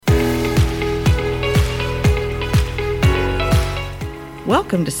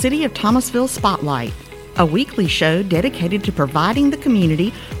Welcome to City of Thomasville Spotlight, a weekly show dedicated to providing the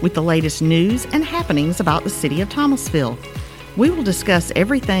community with the latest news and happenings about the City of Thomasville. We will discuss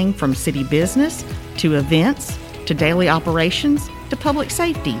everything from city business to events to daily operations to public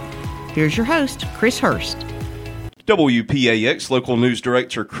safety. Here's your host, Chris Hurst. WPAX Local News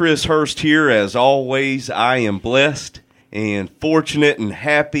Director Chris Hurst here. As always, I am blessed and fortunate and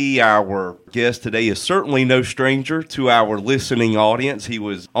happy. Our guest today is certainly no stranger to our listening audience. He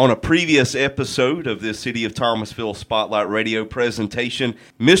was on a previous episode of this City of Thomasville Spotlight radio presentation.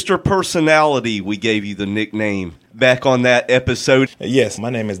 Mr. Personality, we gave you the nickname back on that episode. Yes, my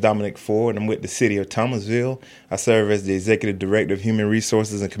name is Dominic Ford. I'm with the City of Thomasville. I serve as the Executive Director of Human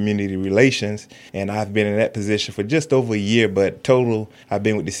Resources and Community Relations, and I've been in that position for just over a year, but total, I've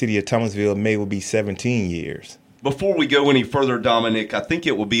been with the City of Thomasville, May will be 17 years. Before we go any further, Dominic, I think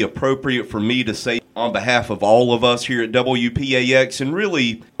it would be appropriate for me to say on behalf of all of us here at WPAX and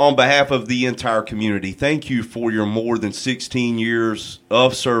really on behalf of the entire community, thank you for your more than 16 years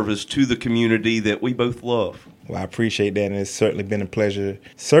of service to the community that we both love. Well, I appreciate that, and it's certainly been a pleasure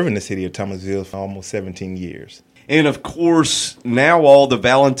serving the City of Thomasville for almost 17 years. And, of course, now all the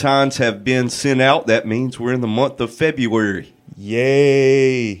Valentines have been sent out. That means we're in the month of February.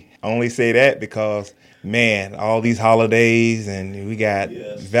 Yay! I only say that because, man, all these holidays, and we got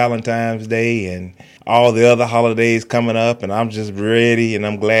Valentine's Day and all the other holidays coming up, and I'm just ready, and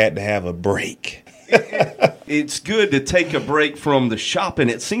I'm glad to have a break. It's good to take a break from the shopping.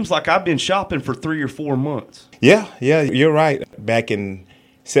 It seems like I've been shopping for 3 or 4 months. Yeah, you're right. Back in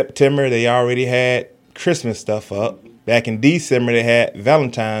September, they already had Christmas stuff up. Back in December, they had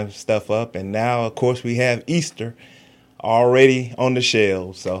Valentine's stuff up. And now, of course, we have Easter already on the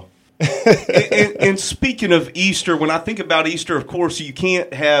shelves. So. and speaking of Easter, when I think about Easter, of course, you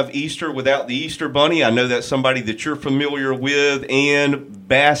can't have Easter without the Easter Bunny. I know that's somebody that you're familiar with, and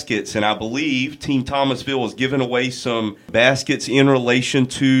baskets. And I believe Team Thomasville is giving away some baskets in relation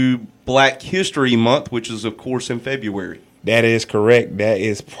to Black History Month, which is, of course, in February. That is correct. That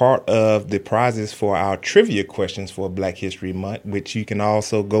is part of the prizes for our trivia questions for Black History Month, which you can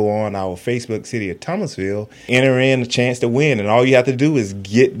also go on our Facebook, City of Thomasville, enter in a chance to win. And all you have to do is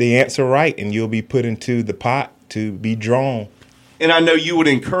get the answer right, and you'll be put into the pot to be drawn. And I know you would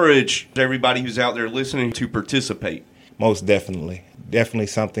encourage everybody who's out there listening to participate. Most definitely. Definitely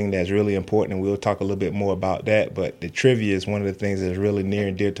something that's really important, and we'll talk a little bit more about that. But the trivia is one of the things that's really near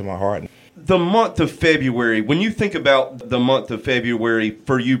and dear to my heart. The month of February, when you think about the month of February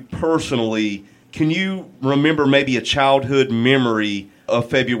for you personally, can you remember maybe a childhood memory of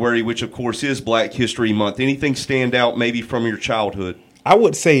February, which of course is Black History Month? Anything stand out maybe from your childhood? I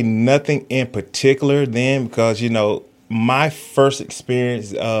would say nothing in particular then because, my first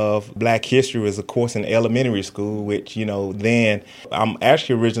experience of Black history was, of course, in elementary school, which, then I'm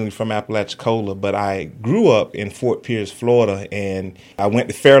actually originally from Apalachicola, but I grew up in Fort Pierce, Florida, and I went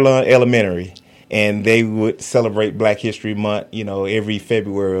to Fairlawn Elementary, and they would celebrate Black History Month, every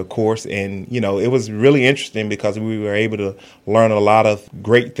February, of course. And, it was really interesting because we were able to learn a lot of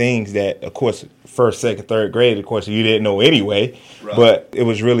great things that, of course, first, second, third grade, of course, you didn't know anyway. Right. But it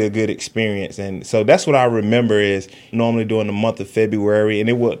was really a good experience. And so that's what I remember is normally during the month of February. And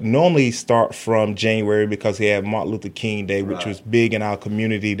it would normally start from January because we had Martin Luther King Day, which was big in our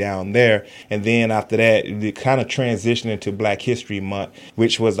community down there. And then after that, it kind of transitioned into Black History Month,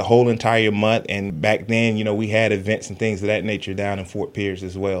 which was the whole entire month. And back then, we had events and things of that nature down in Fort Pierce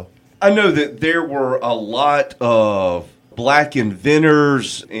as well. I know that there were a lot of Black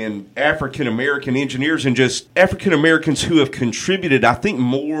inventors and African-American engineers and just African-Americans who have contributed, I think,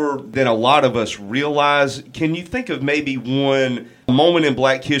 more than a lot of us realize. Can you think of maybe one moment in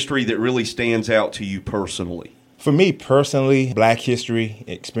Black history that really stands out to you personally? For me personally, Black history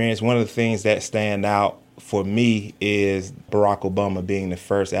experience, one of the things that stand out for me is Barack Obama being the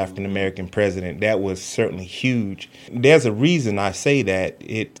first African-American president. That was certainly huge. There's a reason I say that.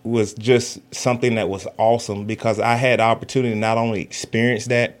 It was just something that was awesome because I had the opportunity to not only experience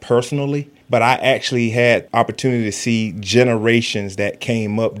that personally, but I actually had opportunity to see generations that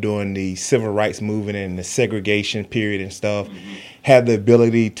came up during the civil rights movement and the segregation period and stuff. Had the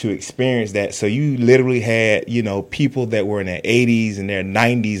ability to experience that. So you literally had, people that were in their 80s and their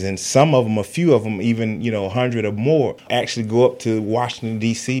 90s, and some of them, a few of them, even, 100 or more, actually go up to Washington,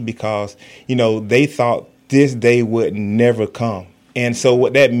 D.C. because, they thought this day would never come. And so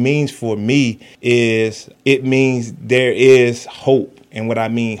what that means for me is it means there is hope. And what I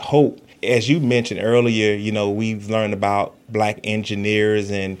mean hope, as you mentioned earlier, we've learned about Black engineers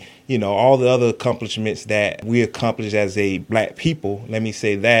and, all the other accomplishments that we accomplished as a Black people. Let me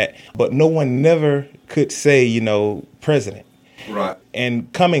say that. But no one never could say, president. Right.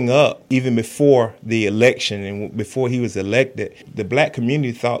 And coming up, even before the election and before he was elected, the black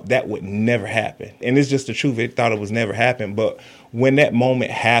community thought that would never happen. And it's just the truth. They thought it was never happen. But when that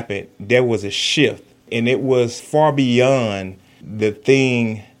moment happened, there was a shift. And it was far beyond the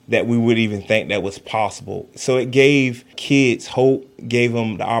thing that we would even think that was possible. So it gave kids hope, gave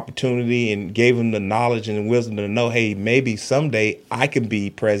them the opportunity, and gave them the knowledge and the wisdom to know, hey, maybe someday I can be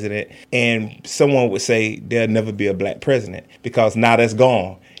president. And someone would say there'll never be a black president because now that's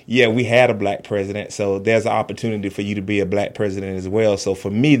gone. Yeah, we had a black president, so there's an opportunity for you to be a black president as well. So for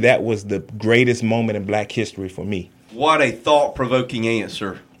me, that was the greatest moment in black history for me. What a thought-provoking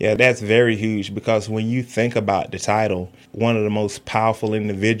answer. Yeah, that's very huge because when you think about the title, one of the most powerful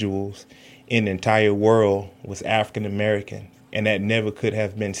individuals in the entire world was African American, and that never could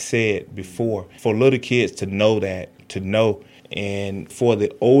have been said before. For little kids to know that, and for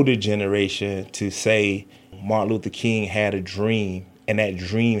the older generation to say Martin Luther King had a dream, and that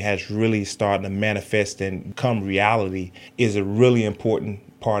dream has really started to manifest and become reality is a really important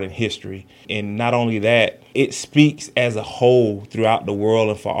part in history. And not only that, it speaks as a whole throughout the world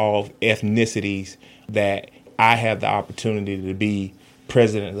and for all ethnicities that I have the opportunity to be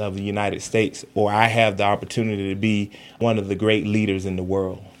president of the United States, or I have the opportunity to be one of the great leaders in the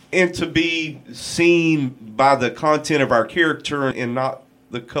world. And to be seen by the content of our character and not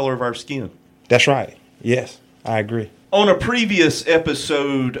the color of our skin. That's right. Yes, I agree. On a previous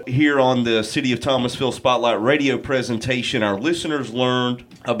episode here on the City of Thomasville Spotlight radio presentation, our listeners learned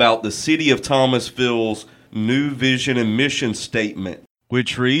about the City of Thomasville's new vision and mission statement,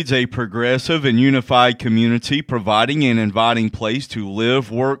 which reads, a progressive and unified community providing an inviting place to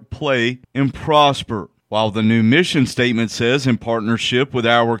live, work, play, and prosper. While the new mission statement says, in partnership with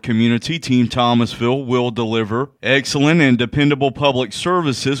our community, Team Thomasville will deliver excellent and dependable public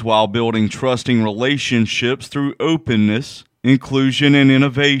services while building trusting relationships through openness, inclusion, and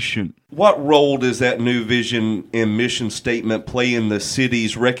innovation. What role does that new vision and mission statement play in the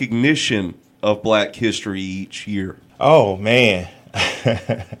city's recognition of Black history each year? Oh, man.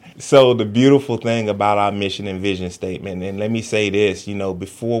 So the beautiful thing about our mission and vision statement, and let me say this,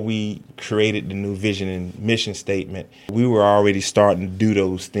 before we created the new vision and mission statement, we were already starting to do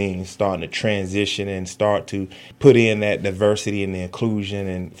those things, starting to transition and start to put in that diversity and the inclusion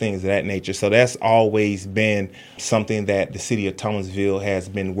and things of that nature. So that's always been something that the city of Thomasville has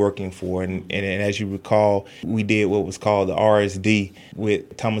been working for. And as you recall, we did what was called the RSD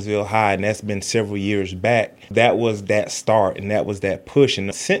with Thomasville High, and that's been several years back. That was that start, and that was that push.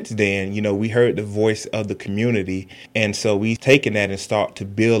 And since then, we heard the voice of the community. And so we've taken that and start to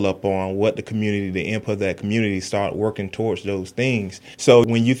build up on what the community, the input of that community, start working towards those things. So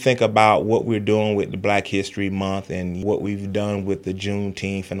when you think about what we're doing with the Black History Month and what we've done with the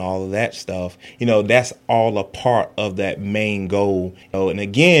Juneteenth and all of that stuff, that's all a part of that main goal. And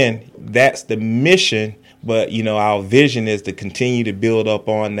again, that's the mission. But, our vision is to continue to build up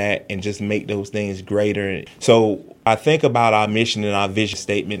on that and just make those things greater. So I think about our mission and our vision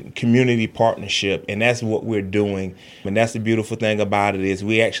statement, community partnership, and that's what we're doing. And that's the beautiful thing about it is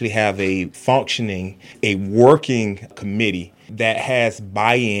we actually have a working committee that has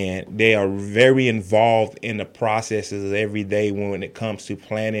buy-in. They are very involved in the processes every day when it comes to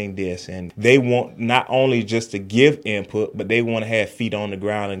planning this. And they want not only just to give input, but they want to have feet on the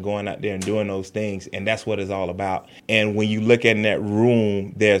ground and going out there and doing those things. And that's what it's all about. And when you look in that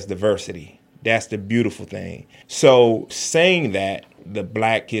room, there's diversity. That's the beautiful thing. So saying that, the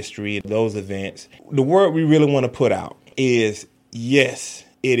Black history, those events, the word we really want to put out is, yes,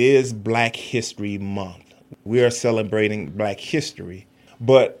 it is Black History Month. We are celebrating Black history,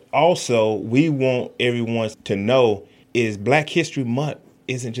 but also we want everyone to know is Black History Month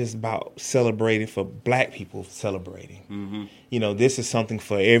isn't just about celebrating for Black people celebrating. Mm-hmm. This is something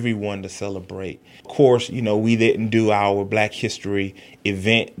for everyone to celebrate. Of course, we didn't do our Black History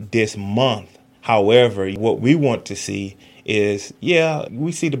event this month. However, what we want to see is,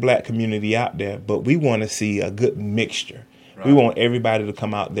 we see the Black community out there, but we want to see a good mixture. We want everybody to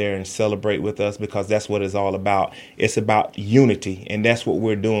come out there and celebrate with us because that's what it's all about. It's about unity, and that's what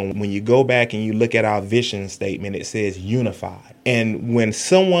we're doing. When you go back and you look at our vision statement, it says unified. And when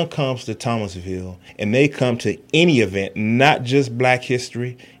someone comes to Thomasville and they come to any event, not just Black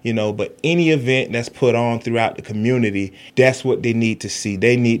history, but any event that's put on throughout the community, that's what they need to see.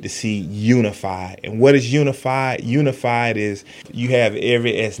 They need to see unified. And what is unified? Unified is you have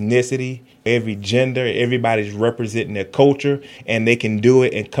every ethnicity, every gender, everybody's representing their culture, and they can do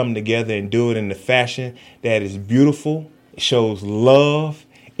it and come together and do it in a fashion that is beautiful. It shows love,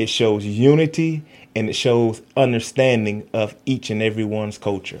 it shows unity, and it shows understanding of each and everyone's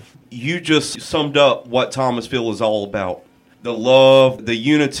culture. You just summed up what Thomasville is all about. the love, the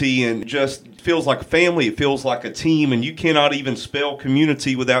unity, and just feels like a family. It feels like a team, and you cannot even spell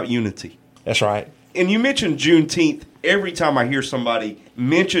community without unity. That's right. And you mentioned Juneteenth. Every time I hear somebody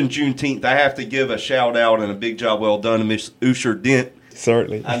mention Juneteenth, I have to give a shout out and a big job well done to Miss Usher Dent.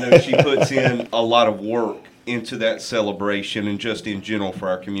 Certainly. I know she puts in a lot of work into that celebration and just in general for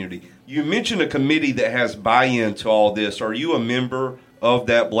our community. You mentioned a committee that has buy-in to all this. Are you a member of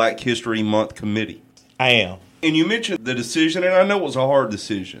that Black History Month committee? I am. And you mentioned the decision, and I know it was a hard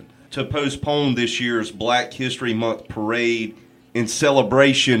decision, to postpone this year's Black History Month parade in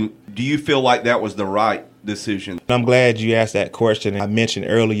celebration. Do you feel like that was the right decision? I'm glad you asked that question. I mentioned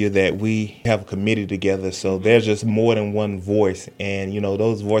earlier that we have a committee together, so there's just more than one voice. And,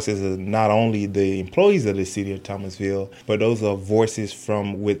 those voices are not only the employees of the city of Thomasville, but those are voices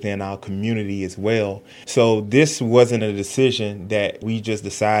from within our community as well. So this wasn't a decision that we just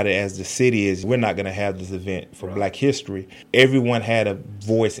decided as the city is we're not going to have this event for Black History. Everyone had a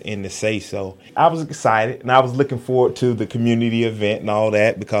voice in the say so. I was excited and I was looking forward to the community event and all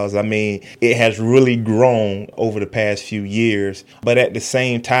that because, it has really grown over the past few years. But at the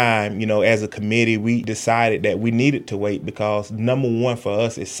same time, as a committee, we decided that we needed to wait because number one for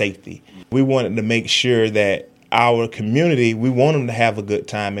us is safety. We wanted to make sure that our community, we want them to have a good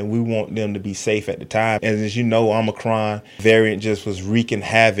time and we want them to be safe at the time. And as you know, Omicron variant just was wreaking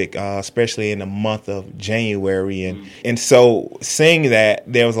havoc, especially in the month of January. And so seeing that,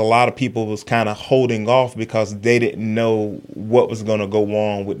 there was a lot of people was kind of holding off because they didn't know what was going to go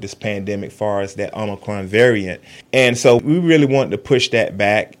on with this pandemic as far as that Omicron variant. And so we really wanted to push that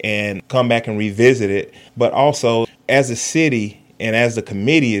back and come back and revisit it. But also as a city, and as the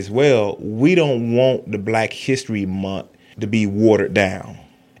committee as well, we don't want the Black History Month to be watered down.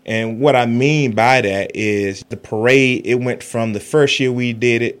 And what I mean by that is the parade, it went from the first year we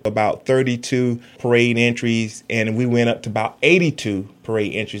did it, about 32 parade entries, and we went up to about 82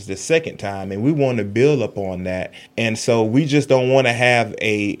 parade entries the second time, and we want to build up on that. And so we just don't want to have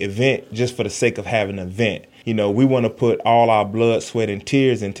a event just for the sake of having an event. We want to put all our blood, sweat, and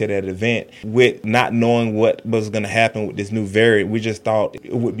tears into that event with not knowing what was going to happen with this new variant. We just thought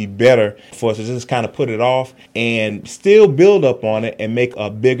it would be better for us to just kind of put it off and still build up on it and make a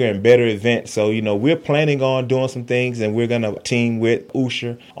bigger and better event. So, we're planning on doing some things and we're going to team with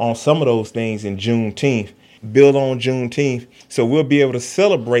Usher on some of those things in Juneteenth. Build on Juneteenth. So we'll be able to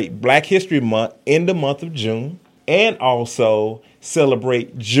celebrate Black History Month in the month of June and also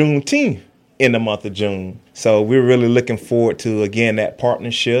celebrate Juneteenth in the month of June. So we're really looking forward to, again, that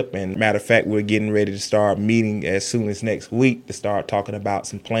partnership. And matter of fact, we're getting ready to start meeting as soon as next week to start talking about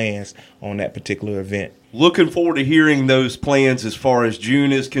some plans on that particular event. Looking forward to hearing those plans as far as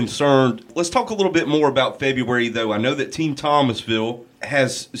June is concerned. Let's talk a little bit more about February, though. I know that Team Thomasville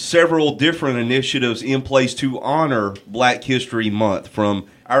has several different initiatives in place to honor Black History Month. From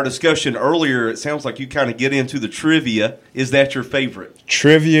our discussion earlier, it sounds like you kind of get into the trivia. Is that your favorite?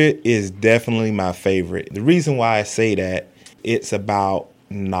 Trivia is definitely my favorite. The reason why I say that, it's about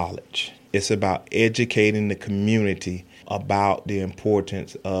knowledge. It's about educating the community about the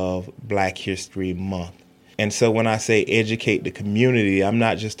importance of Black History Month. And so when I say educate the community, I'm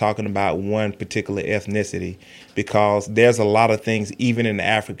not just talking about one particular ethnicity, because there's a lot of things even in the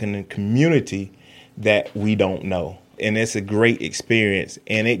African community that we don't know. And it's a great experience.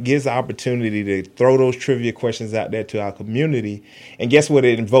 And it gives the opportunity to throw those trivia questions out there to our community. And guess what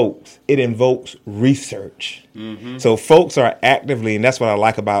it invokes? It invokes research. Mm-hmm. So folks are actively, and that's what I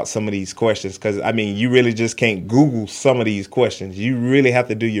like about some of these questions, because, you really just can't Google some of these questions. You really have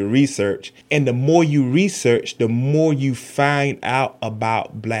to do your research. And the more you research, the more you find out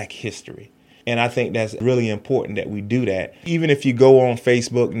about Black history. And I think that's really important that we do that. Even if you go on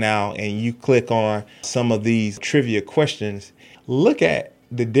Facebook now and you click on some of these trivia questions, look at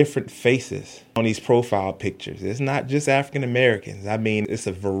the different faces on these profile pictures. It's not just African Americans. It's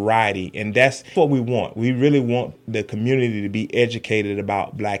a variety. And that's what we want. We really want the community to be educated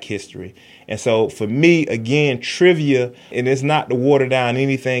about Black history. And so for me, again, trivia, and it's not to water down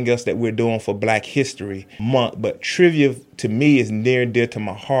anything else that we're doing for Black History Month, but trivia to me is near and dear to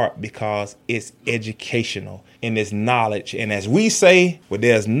my heart because it's educational and it's knowledge. And as we say, where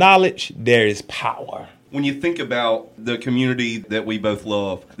there's knowledge, there is power. When you think about the community that we both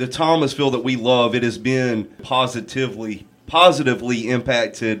love, the Thomasville that we love, it has been positively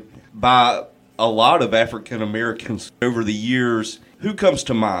impacted by a lot of African Americans over the years. Who comes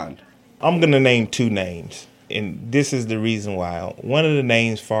to mind? I'm going to name two names, and this is the reason why. One of the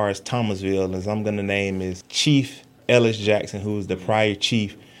names as far as Thomasville is Chief Ellis Jackson, who was the prior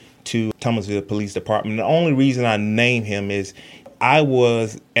chief to Thomasville Police Department. The only reason I name him is I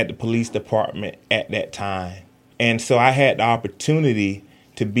was at the police department at that time, And so I had the opportunity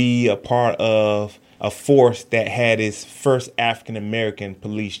to be a part of a force that had its first African-American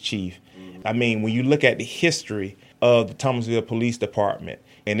police chief. I mean, when you look at the history of the Thomasville Police Department,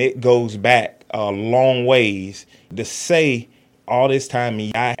 and it goes back a long ways, to say all this time,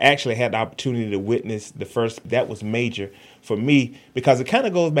 I actually had the opportunity to witness the first, that was major for me, because it kind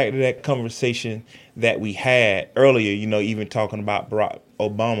of goes back to that conversation that we had earlier, even talking about Barack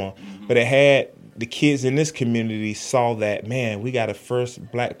Obama, but it had the kids in this community saw that, man, we got a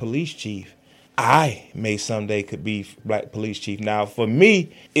first black police chief. I may someday could be black police chief. Now, for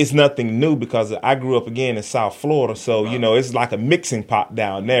me, it's nothing new because I grew up again in South Florida. So, it's like a mixing pot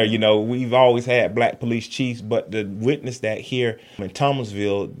down there. We've always had black police chiefs, but to witness that here in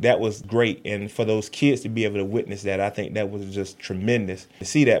Thomasville, that was great. And for those kids to be able to witness that, I think that was just tremendous to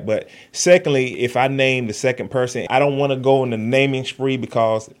see that. But secondly, if I name the second person, I don't want to go on the naming spree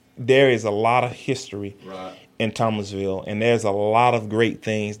because there is a lot of history. Right. In Thomasville, and there's a lot of great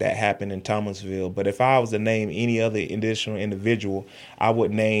things that happen in Thomasville. But if I was to name any other additional individual, I would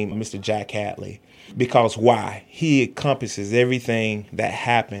name Mr. Jack Hadley. Because why? He encompasses everything that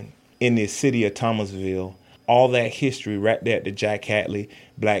happened in the city of Thomasville, all that history right there at the Jack Hadley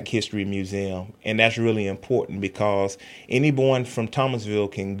Black History Museum. And that's really important because anyone from Thomasville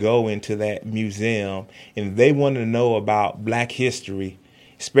can go into that museum, and if they want to know about black history,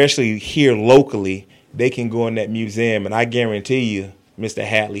 especially here locally, they can go in that museum, and I guarantee you Mr.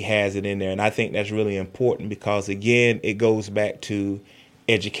 Hadley has it in there. And I think that's really important because, again, it goes back to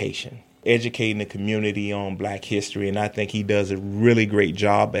education, educating the community on black history, and I think he does a really great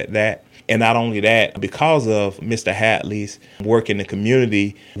job at that. And not only that, because of Mr. Hadley's work in the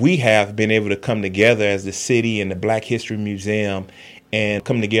community, we have been able to come together as the city and the Black History Museum and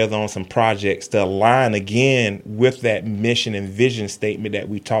come together on some projects to align again with that mission and vision statement that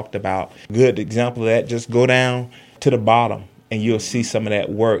we talked about. Good example of that, just go down to the bottom and you'll see some of that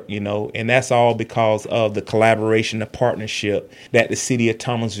work, and that's all because of the collaboration, the partnership that the city of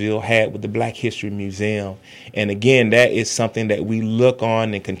Thomasville had with the Black History Museum. And again, that is something that we look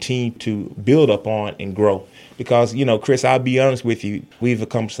on and continue to build up on and grow. Because, Chris, I'll be honest with you, we've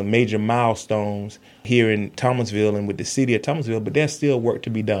accomplished some major milestones here in Thomasville and with the city of Thomasville, but there's still work to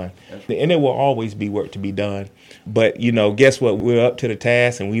be done. And there will always be work to be done. But, guess what? We're up to the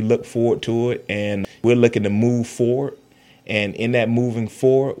task and we look forward to it, and we're looking to move forward. And in that moving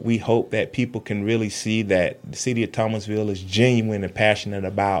forward, we hope that people can really see that the city of Thomasville is genuine and passionate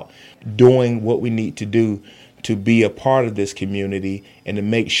about doing what we need to do to be a part of this community and to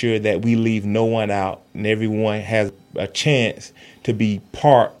make sure that we leave no one out and everyone has a chance to be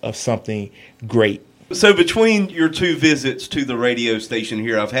part of something great. So between your two visits to the radio station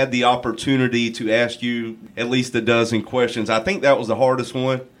here, I've had the opportunity to ask you at least a dozen questions. I think that was the hardest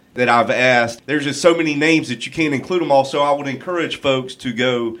one that I've asked. There's just so many names that you can't include them all. So I would encourage folks to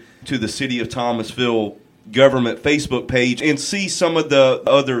go to the City of Thomasville government Facebook page and see some of the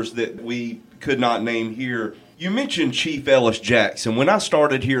others that we could not name here. You mentioned Chief Ellis Jackson. When I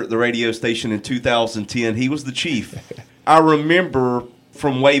started here at the radio station in 2010, he was the chief. I remember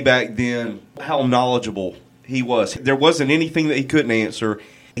from way back then how knowledgeable he was. There wasn't anything that he couldn't answer.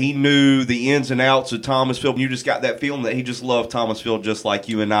 He knew the ins and outs of Thomasville. You just got that feeling that he just loved Thomasville just like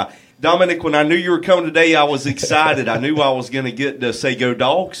you and I. Dominic, when I knew you were coming today, I was excited. I knew I was going to get to say go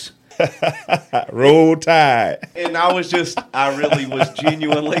Dogs. Roll Tide. And I really was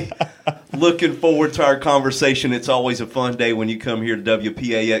genuinely looking forward to our conversation. It's always a fun day when you come here to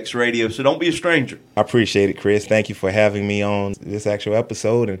WPAX Radio, so don't be a stranger. I appreciate it, Chris. Thank you for having me on this actual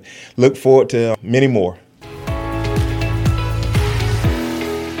episode, and look forward to many more.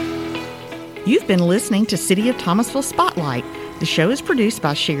 You've been listening to City of Thomasville Spotlight. The show is produced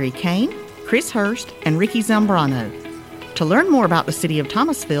by Sherry Kane, Chris Hurst, and Ricky Zambrano. To learn more about the City of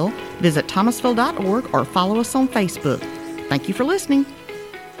Thomasville, visit thomasville.org or follow us on Facebook. Thank you for listening.